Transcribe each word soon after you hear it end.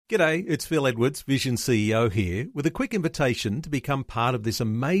G'day, it's Phil Edwards, Vision CEO here, with a quick invitation to become part of this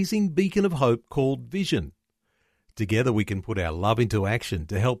amazing beacon of hope called Vision. Together we can put our love into action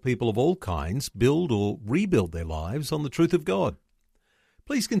to help people of all kinds build or rebuild their lives on the truth of God.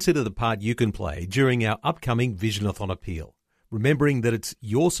 Please consider the part you can play during our upcoming Visionathon appeal, remembering that it's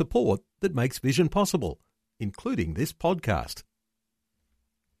your support that makes Vision possible, including this podcast.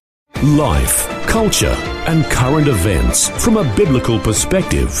 Life, culture and current events from a biblical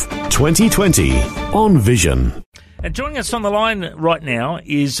perspective. 2020 on Vision. And joining us on the line right now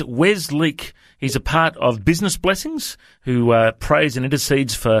is Wes Leake. He's a part of Business Blessings, who prays and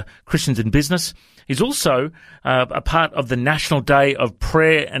intercedes for Christians in business. He's also a part of the National Day of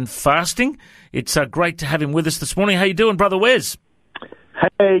Prayer and Fasting. It's great to have him with us this morning. How you doing, Brother Wes?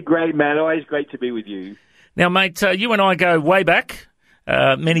 Hey, great, man. Always great to be with you. Now, mate, you and I go way back.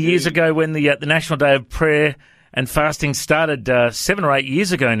 Many years ago when the National Day of Prayer and Fasting started 7 or 8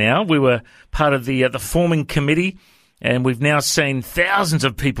 years ago now. We were part of the forming committee, and we've now seen thousands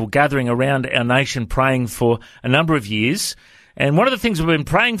of people gathering around our nation praying for a number of years. And one of the things we've been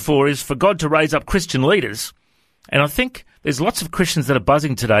praying for is for God to raise up Christian leaders. And I think there's lots of Christians that are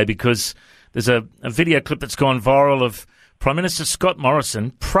buzzing today because there's a video clip that's gone viral of Prime Minister Scott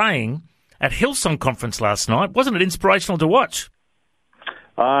Morrison praying at Hillsong Conference last night. Wasn't it inspirational to watch?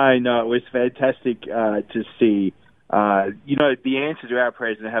 I know, it was fantastic to see. The answer to our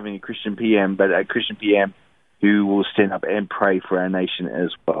prayers is having a Christian PM, but a Christian PM who will stand up and pray for our nation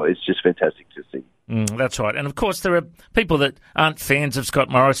as well. It's just fantastic to see. That's right. And, of course, there are people that aren't fans of Scott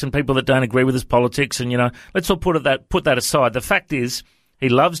Morrison, people that don't agree with his politics, and, let's all put that aside. The fact is he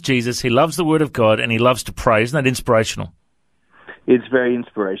loves Jesus, he loves the Word of God, and he loves to pray. Isn't that inspirational? It's very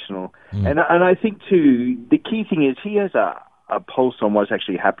inspirational. And I think, too, the key thing is he has a pulse on what's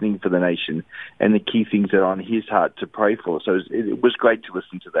actually happening for the nation and the key things that are on his heart to pray for. So it was great to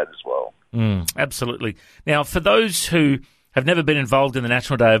listen to that as well. Absolutely. Now, for those who have never been involved in the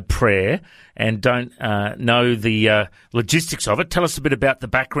National Day of Prayer and don't know the logistics of it, tell us a bit about the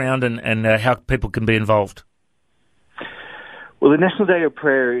background and how people can be involved. Well, the National Day of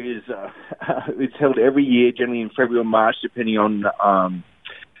Prayer is it's held every year, generally in February or March, depending on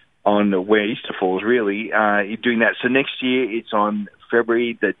where Easter falls, really, doing that. So next year it's on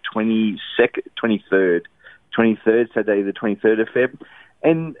February the 23rd, Saturday the 23rd of Feb.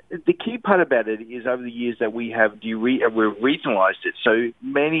 And the key part about it is over the years that we've regionalised it. So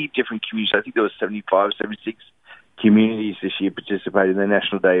many different communities, I think there were 75, 76 communities this year participated in the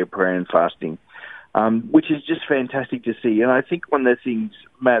National Day of Prayer and Fasting, which is just fantastic to see. And I think one of the things,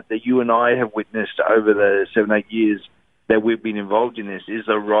 Matt, that you and I have witnessed over the 7-8 years that we've been involved in this is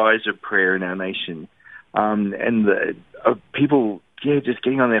the rise of prayer in our nation, and people, just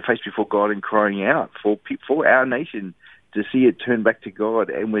getting on their face before God and crying out for our nation to see it turn back to God,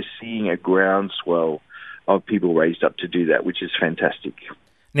 and we're seeing a groundswell of people raised up to do that, which is fantastic.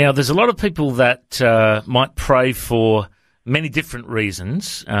 Now, there's a lot of people that might pray for many different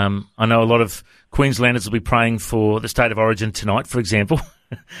reasons. I know a lot of Queenslanders will be praying for the state of origin tonight, for example.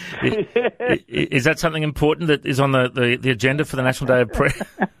 Is that something important that is on the agenda for the National Day of Prayer?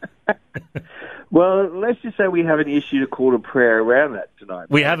 Well, let's just say we haven't issued a call to prayer around that tonight.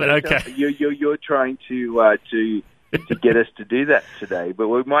 We haven't, okay. You're trying to get us to do that today, but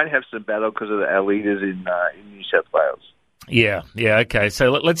we might have some battle because of our leaders in New South Wales. Yeah, okay. So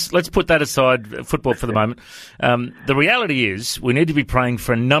let's put that aside, football for the moment. The reality is we need to be praying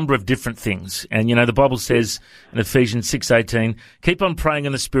for a number of different things. And, the Bible says in Ephesians 6:18, keep on praying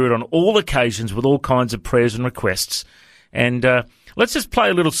in the Spirit on all occasions with all kinds of prayers and requests. And let's just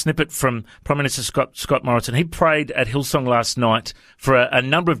play a little snippet from Prime Minister Scott Morrison. He prayed at Hillsong last night for a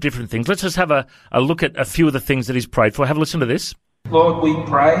number of different things. Let's just have a look at a few of the things that he's prayed for. Have a listen to this. Lord, we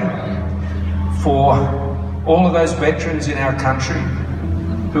pray for all of those veterans in our country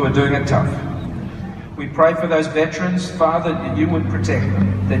who are doing it tough. We pray for those veterans, Father, that you would protect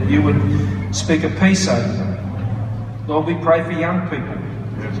them, that you would speak of peace over them. Lord, we pray for young people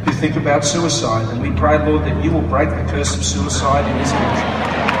who think about suicide, and we pray, Lord, that you will break the curse of suicide in this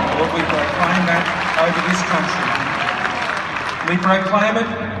country. Lord, we proclaim that over this country. We proclaim it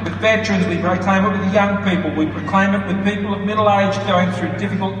with veterans, we proclaim it with young people, we proclaim it with people of middle age going through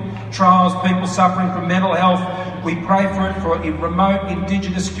difficult trials, people suffering from mental health. We pray for it for remote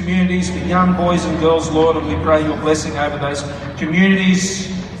Indigenous communities, for young boys and girls, Lord, and we pray your blessing over those communities.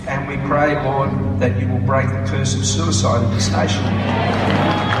 And we pray, Lord, that you will break the curse of suicide in this nation.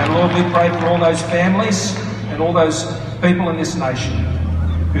 And Lord, we pray for all those families and all those people in this nation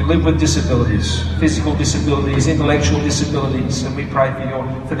who live with disabilities, physical disabilities, intellectual disabilities, and we pray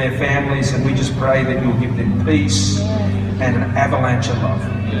for their families, and we just pray that you'll give them peace, and an avalanche of love.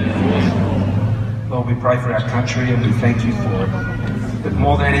 Lord, we pray for our country and we thank you for it. But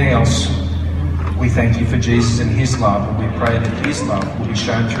more than anything else, we thank you for Jesus and his love, and we pray that his love will be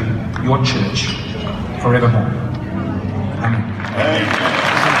shown through your church forevermore.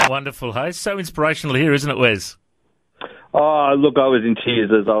 Amen. Wonderful, hey? So inspirational here, isn't it, Wes? Oh, look, I was in tears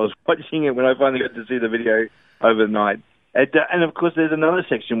as I was watching it when I finally got to see the video overnight. And of course, there's another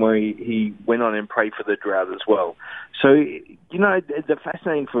section where he went on and prayed for the drought as well. So, you know, the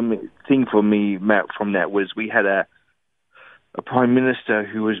fascinating thing for me, Matt, from that was we had a Prime Minister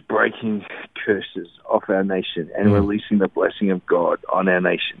who was breaking curses off our nation and releasing the blessing of God on our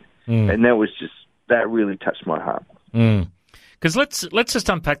nation. And that really touched my heart. Because let's just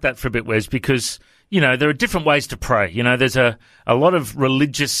unpack that for a bit, Wes, because, you know, there are different ways to pray. You know, there's a lot of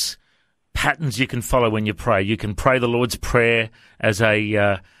religious patterns you can follow when you pray. You can pray the Lord's Prayer as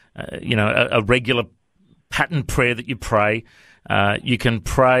a regular pattern prayer that you pray. You can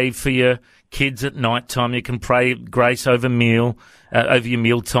pray for your kids at night time. You can pray grace over your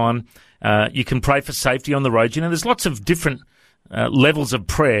meal time. You can pray for safety on the road. You know, there's lots of different levels of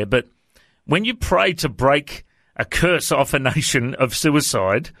prayer. But when you pray to break a curse off a nation of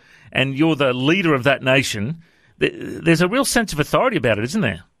suicide and you're the leader of that nation, there's a real sense of authority about it, isn't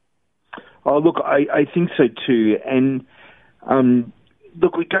there? Oh, look, I think so too. And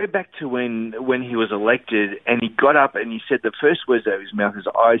look, we go back to when he was elected and he got up and he said the first words out of his mouth is,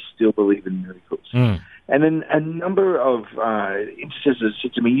 "I still believe in miracles." And then a number of intercessors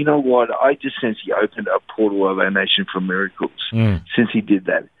said to me, "You know what? I just sense he opened a portal of our nation for miracles since he did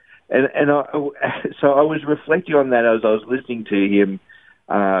that." So I was reflecting on that as I was listening to him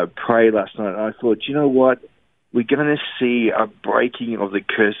pray last night. And I thought, you know what? We're going to see a breaking of the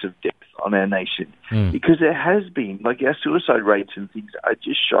curse of death on our nation because there has been, like, our suicide rates and things are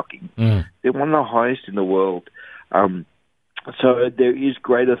just shocking. They're one of the highest in the world. So there is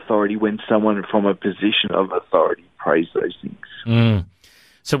great authority when someone from a position of authority prays those things.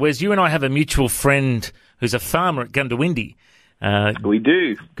 So, Wes, you and I have a mutual friend who's a farmer at Gundawindi. We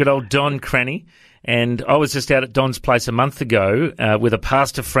do. Good old Don Cranny. And I was just out at Don's place a month ago with a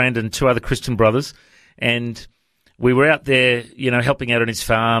pastor friend and two other Christian brothers, and we were out there, you know, helping out on his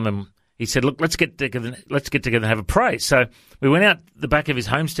farm, and he said, "Look, let's get together and have a pray." So we went out the back of his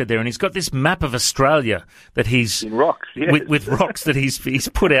homestead there, and he's got this map of Australia that he's in rocks, yes. with rocks that he's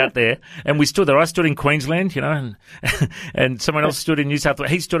put out there, and we stood there. I stood in Queensland, you know, and someone else stood in New South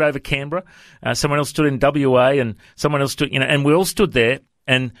Wales. He stood over Canberra. Someone else stood in WA, and someone else stood, you know, and we all stood there,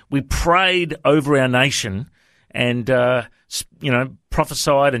 and we prayed over our nation, and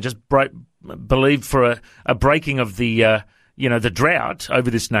prophesied and just believed for a breaking of the drought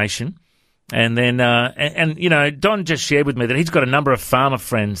over this nation. And then, Don just shared with me that he's got a number of farmer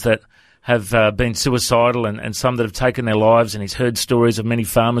friends that have been suicidal and some that have taken their lives, and he's heard stories of many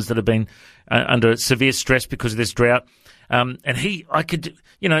farmers that have been under severe stress because of this drought.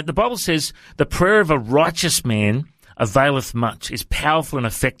 The Bible says the prayer of a righteous man availeth much, is powerful and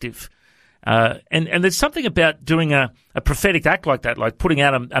effective. And there's something about doing a prophetic act like that, like putting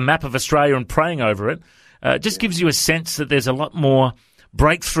out a map of Australia and praying over it. Just gives you a sense that there's a lot more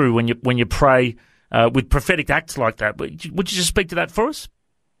breakthrough when you pray with prophetic acts like that. Would you just speak to that for us?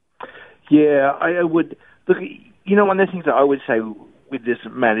 Yeah, I would. Look, you know, one of the things that I would say with this,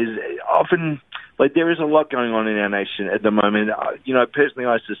 Matt, is often, like, there is a lot going on in our nation at the moment. You know, personally,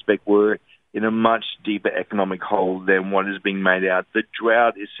 I suspect we're in a much deeper economic hole than what is being made out. The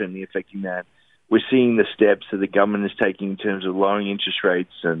drought is certainly affecting that. We're seeing the steps that the government is taking in terms of lowering interest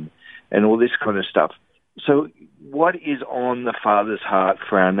rates and all this kind of stuff. So what is on the Father's heart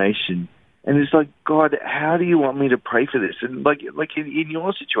for our nation? And it's like, God, how do you want me to pray for this? And like in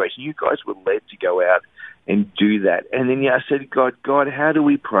your situation, you guys were led to go out and do that. And then I said, God, how do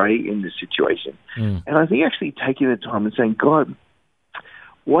we pray in this situation? And I think actually taking the time and saying, God,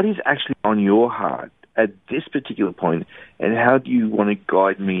 what is actually on your heart at this particular point, and how do you want to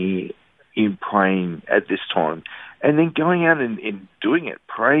guide me in praying at this time? And then going out and doing it,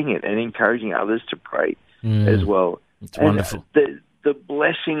 praying it, and encouraging others to pray as well. It's wonderful. The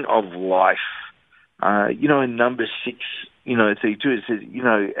blessing of life, in Numbers 6, 32, it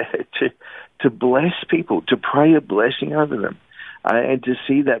says, to bless people, to pray a blessing over them, and to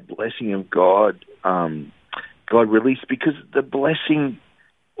see that blessing of God released, because the blessing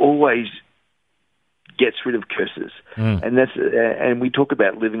always gets rid of curses, and we talk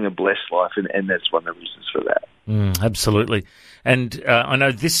about living a blessed life, and that's one of the reasons for that. Absolutely. And I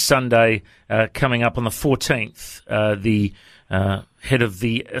know this Sunday coming up on the 14th, the head of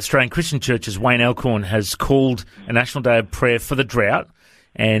the Australian Christian Churches, Wayne Alcorn, has called a National Day of Prayer for the drought,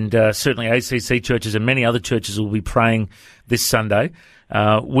 and certainly ACC churches and many other churches will be praying this Sunday.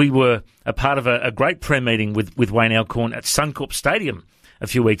 We were a part of a great prayer meeting with Wayne Alcorn at Suncorp Stadium a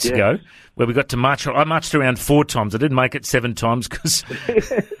few weeks ago, where we got to march. I marched around 4 times. I didn't make it 7 times because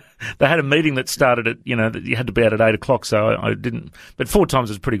they had a meeting that started at, that you had to be out at 8 o'clock, so I didn't. But 4 times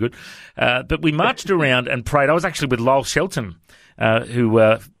was pretty good. But we marched around and prayed. I was actually with Lyle Shelton,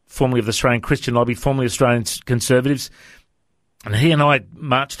 who formerly of the Australian Christian Lobby, formerly Australian Conservatives. And he and I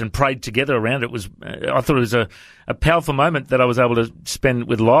marched and prayed together around it. I thought it was a powerful moment that I was able to spend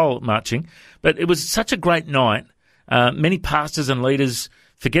with Lyle marching. But it was such a great night. Many pastors and leaders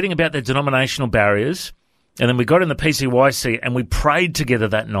forgetting about their denominational barriers. And then we got in the PCYC and we prayed together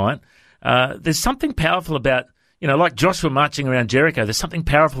that night. There's something powerful about, like Joshua marching around Jericho, there's something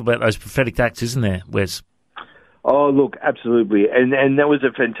powerful about those prophetic acts, isn't there, Wes? Oh, look, absolutely. And that was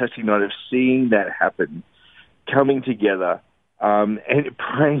a fantastic night of seeing that happen, coming together, and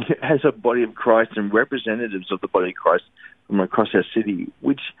praying as a body of Christ and representatives of the body of Christ from across our city,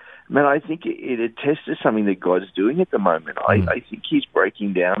 which, man, I think it attests to something that God's doing at the moment. I think he's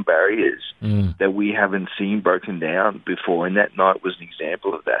breaking down barriers that we haven't seen broken down before, and that night was an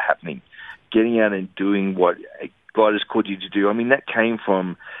example of that happening. Getting out and doing what God has called you to do. I mean, that came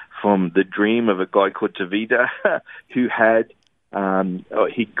from the dream of a guy called Tavita who had,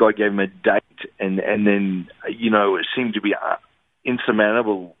 God gave him a date, and then, it seemed to be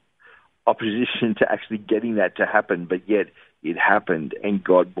insurmountable opposition to actually getting that to happen, but yet it happened, and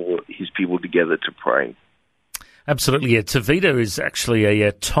God brought his people together to pray. Absolutely, yeah. Tavita is actually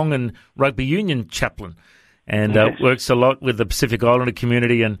a Tongan rugby union chaplain and works a lot with the Pacific Islander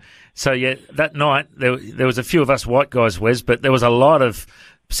community. And so, that night there was a few of us white guys, Wes, but there was a lot of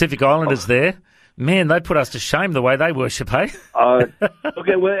Pacific Islanders there. Man, they put us to shame the way they worship, hey?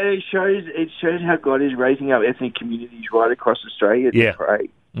 Okay, well, it shows how God is raising up ethnic communities right across Australia to pray.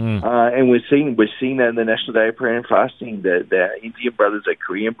 And we're seeing that in the National Day of Prayer and Fasting. The Indian brothers, our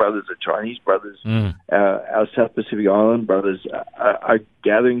Korean brothers, the Chinese brothers, our South Pacific Island brothers are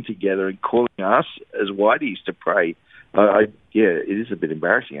gathering together and calling us as whiteys to pray. It is a bit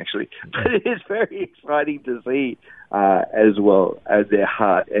embarrassing, actually, but it is very exciting to see as well as their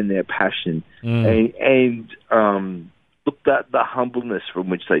heart and their passion, and look, the humbleness from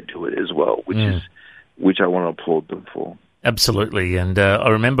which they do it as well, which I want to applaud them for. Absolutely, and I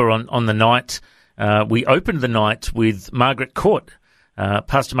remember on the night we opened the night with Margaret Court,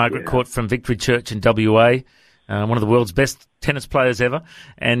 Pastor Margaret Court from Victory Church in WA, one of the world's best tennis players ever,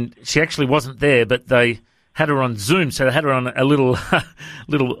 and she actually wasn't there, but they had her on Zoom, so they had her on a little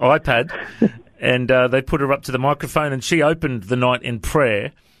iPad, and they put her up to the microphone, and she opened the night in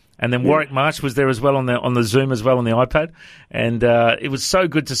prayer. And then Warwick Marsh was there as well on the Zoom as well on the iPad, and it was so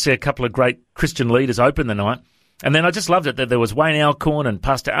good to see a couple of great Christian leaders open the night. And then I just loved it that there was Wayne Alcorn and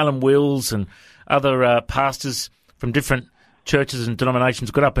Pastor Alan Wills and other pastors from different churches and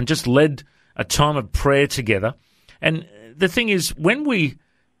denominations got up and just led a time of prayer together. And the thing is, when we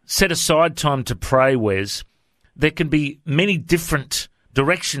set aside time to pray, Wes, there can be many different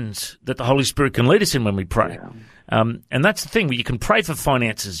directions that the Holy Spirit can lead us in when we pray. And that's the thing. You can pray for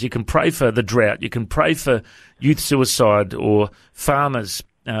finances. You can pray for the drought. You can pray for youth suicide or farmers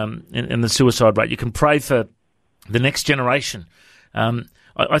and the suicide rate. You can pray for the next generation.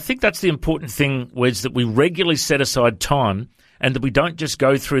 I think that's the important thing, Wes, that we regularly set aside time and that we don't just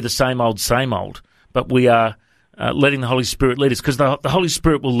go through the same old, but we are letting the Holy Spirit lead us, because the Holy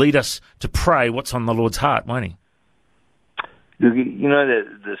Spirit will lead us to pray what's on the Lord's heart, won't he? Look,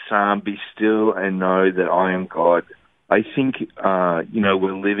 the psalm, be still and know that I am God. I think,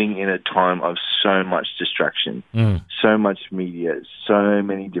 we're living in a time of so much distraction, so much media, so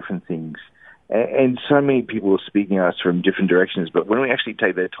many different things, and so many people are speaking to us from different directions. But when we actually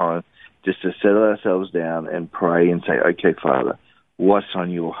take that time just to settle ourselves down and pray and say, okay, Father, what's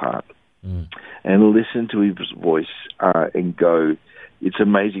on your heart? And listen to his voice and go, it's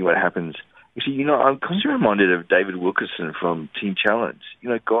amazing what happens. Actually, I'm constantly reminded of David Wilkerson from Teen Challenge.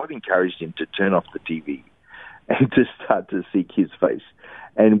 God encouraged him to turn off the TV and to start to seek his face,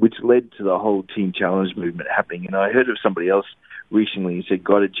 and which led to the whole Teen Challenge movement happening. And I heard of somebody else recently who said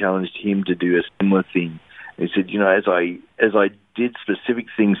God had challenged him to do a similar thing. And he said, as I did specific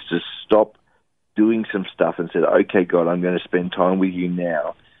things to stop doing some stuff and said, okay, God, I'm going to spend time with you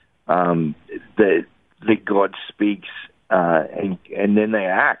now, that God speaks, and then they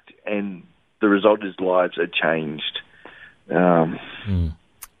act, and the result is lives are changed.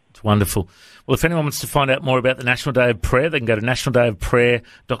 It's wonderful. Well, if anyone wants to find out more about the National Day of Prayer, they can go to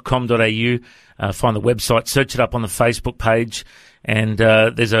nationaldayofprayer.com.au, find the website, search it up on the Facebook page, and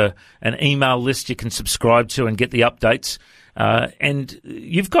there's an email list you can subscribe to and get the updates. and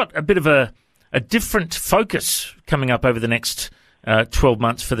you've got a bit of a different focus coming up over the next 12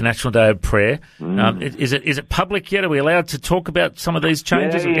 months for the National Day of Prayer. Is it public yet? Are we allowed to talk about some of these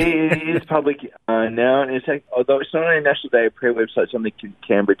changes? Yeah, it is public now. And although it's not on the National Day of Prayer website, it's on the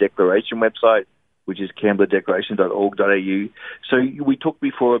Canberra Declaration website, which is canberradeclaration.org.au. So we talked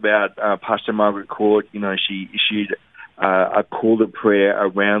before about Pastor Margaret Court. She issued a call to prayer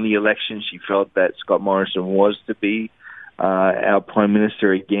around the election. She felt that Scott Morrison was to be our Prime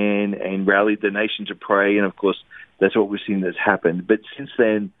Minister again, and rallied the nation to pray. And, of course, that's what we've seen that's happened. But since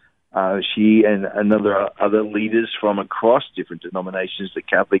then, she and other leaders from across different denominations, the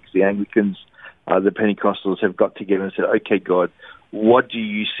Catholics, the Anglicans, the Pentecostals, have got together and said, okay, God, what do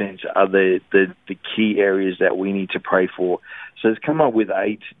you sense are the key areas that we need to pray for? So it's come up with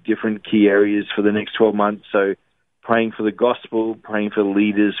 8 different key areas for the next 12 months. So praying for the gospel, praying for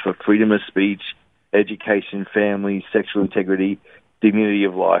leaders, for freedom of speech, education, family, sexual integrity, dignity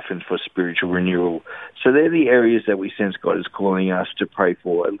of life, and for spiritual renewal. So they're the areas that we sense God is calling us to pray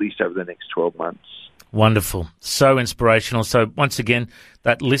for, at least over the next 12 months. Wonderful. So inspirational. So once again,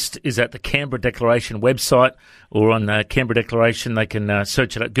 that list is at the Canberra Declaration website, or on Canberra Declaration. They can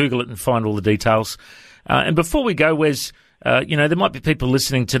search it up, Google it, and find all the details. And before we go, Wes, there might be people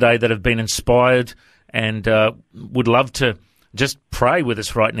listening today that have been inspired and would love to just pray with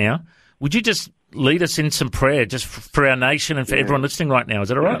us right now. Would you just lead us in some prayer just for our nation and for everyone listening right now? Is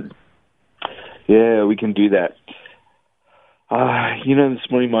that all right? Yeah, we can do that.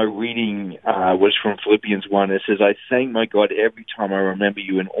 This morning my reading was from Philippians 1. It says, I thank my God every time I remember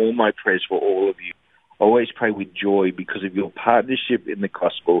you in all my prayers for all of you. I always pray with joy because of your partnership in the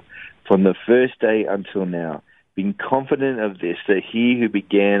gospel from the first day until now, being confident of this, that he who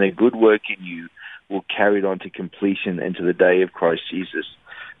began a good work in you will carry it on to completion and to the day of Christ Jesus.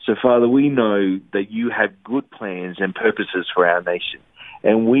 So, Father, we know that you have good plans and purposes for our nation.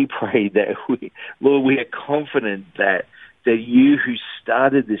 And we pray that, Lord, we are confident that you who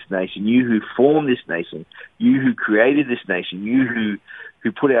started this nation, you who formed this nation, you who created this nation, you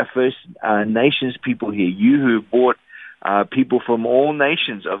who put our first nations people here, you who brought people from all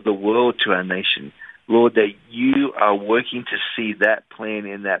nations of the world to our nation, Lord, that you are working to see that plan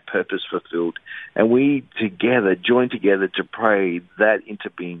and that purpose fulfilled. And we together, join together to pray that into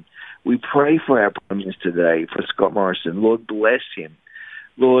being. We pray for our Prime Minister today, for Scott Morrison. Lord, bless him.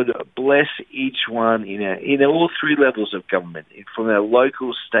 Lord, bless each one in all 3 levels of government, from our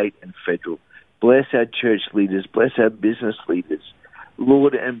local, state, and federal. Bless our church leaders. Bless our business leaders.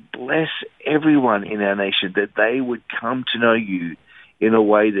 Lord, and bless everyone in our nation, that they would come to know you in a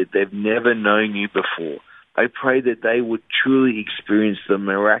way that they've never known you before. I pray that they would truly experience the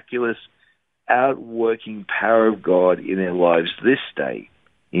miraculous outworking power of God in their lives this day.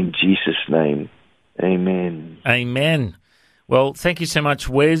 In Jesus' name, amen. Amen. Well, thank you so much,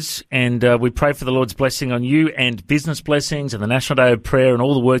 Wes, and we pray for the Lord's blessing on you and business blessings and the National Day of Prayer and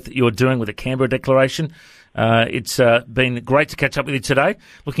all the work that you're doing with the Canberra Declaration. It's been great to catch up with you today.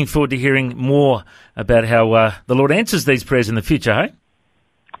 Looking forward to hearing more about how the Lord answers these prayers in the future, hey?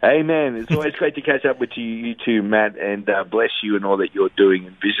 Amen. It's always great to catch up with you too, Matt, and bless you and all that you're doing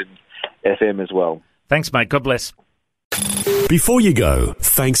in Vision FM as well. Thanks, mate. God bless. Before you go,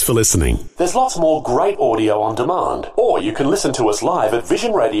 thanks for listening. There's lots more great audio on demand, or you can listen to us live at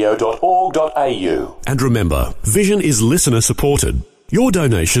visionradio.org.au. And remember, Vision is listener supported. Your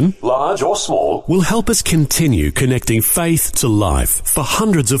donation, large or small, will help us continue connecting faith to life for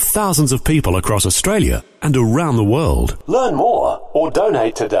hundreds of thousands of people across Australia and around the world. Learn more or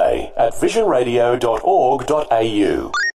donate today at visionradio.org.au.